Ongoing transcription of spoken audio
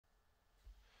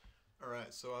All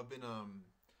right, so I've been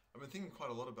thinking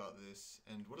quite a lot about this,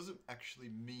 and what does it actually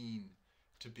mean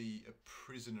to be a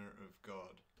prisoner of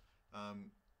God?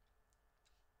 Um,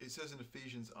 it says in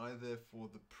Ephesians, "I therefore,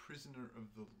 the prisoner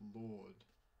of the Lord,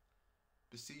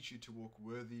 beseech you to walk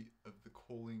worthy of the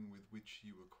calling with which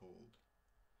you were called."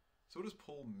 So what does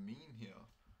Paul mean here?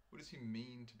 What does he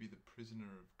mean to be the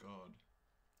prisoner of God,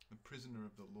 the prisoner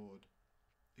of the Lord?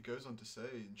 It goes on to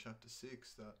say in chapter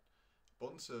 6 that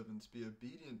bondservants, be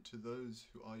obedient to those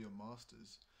who are your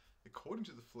masters, according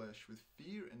to the flesh, with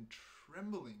fear and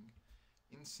trembling,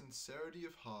 in sincerity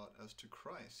of heart as to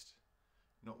Christ,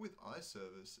 not with eye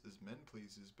service as men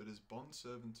pleasers, but as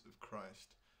bondservants of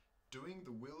Christ, doing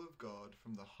the will of God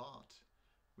from the heart,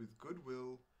 with good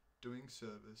will, doing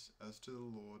service as to the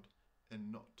Lord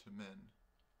and not to men.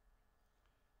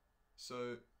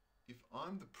 So, if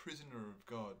I'm the prisoner of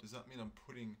God, does that mean I'm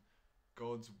putting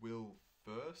God's will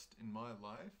first in my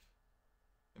life?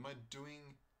 Am I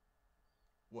doing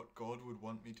what God would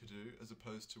want me to do as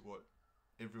opposed to what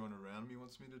everyone around me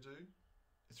wants me to do?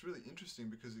 It's really interesting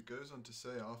because it goes on to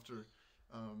say after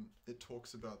it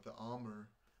talks about the armor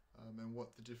and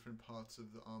what the different parts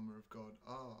of the armor of God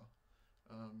are.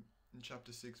 In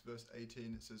chapter 6 verse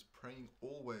 18 it says, "Praying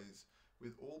always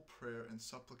with all prayer and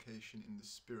supplication in the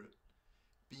Spirit,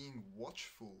 being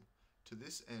watchful to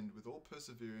this end with all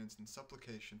perseverance and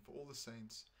supplication for all the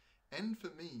saints, and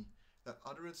for me, that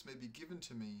utterance may be given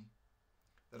to me,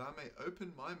 that I may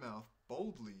open my mouth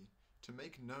boldly to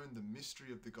make known the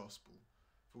mystery of the gospel,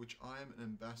 for which I am an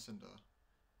ambassador,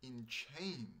 in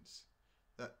chains,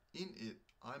 that in it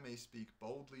I may speak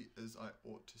boldly as I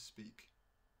ought to speak."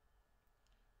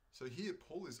 So here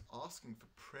Paul is asking for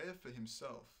prayer for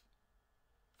himself.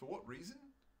 For what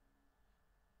reason?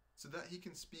 So that he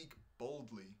can speak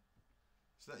boldly,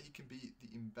 so that he can be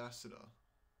the ambassador,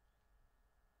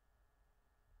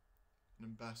 an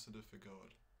ambassador for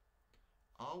God.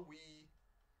 Are we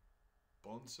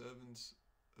bondservants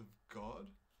of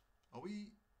God? Are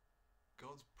we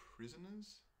God's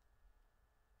prisoners?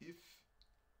 If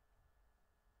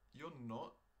you're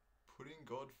not putting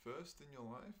God first in your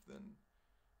life, then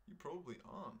you probably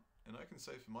aren't. And I can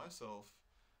say for myself,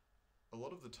 a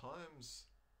lot of the times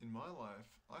in my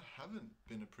life, I haven't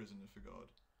been a prisoner for God.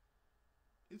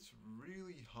 It's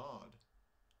really hard.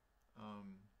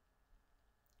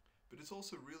 But it's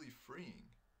also really freeing.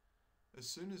 As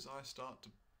soon as I start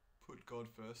to put God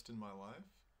first in my life,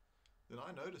 then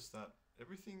I notice that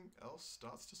everything else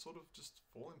starts to sort of just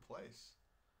fall in place.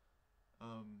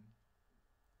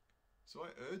 So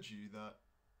I urge you that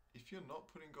if you're not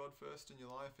putting God first in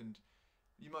your life, and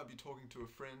you might be talking to a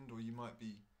friend, or you might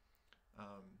be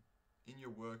in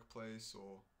your workplace,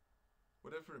 or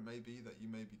whatever it may be that you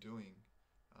may be doing,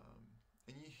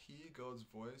 and you hear God's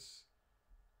voice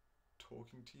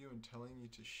talking to you and telling you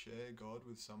to share God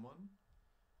with someone,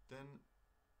 then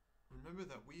remember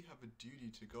that we have a duty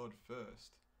to God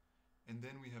first, and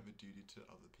then we have a duty to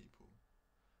other people.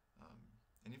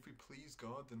 And if we please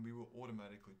God, then we will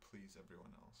automatically please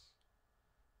everyone else.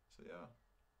 So yeah,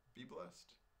 be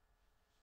blessed.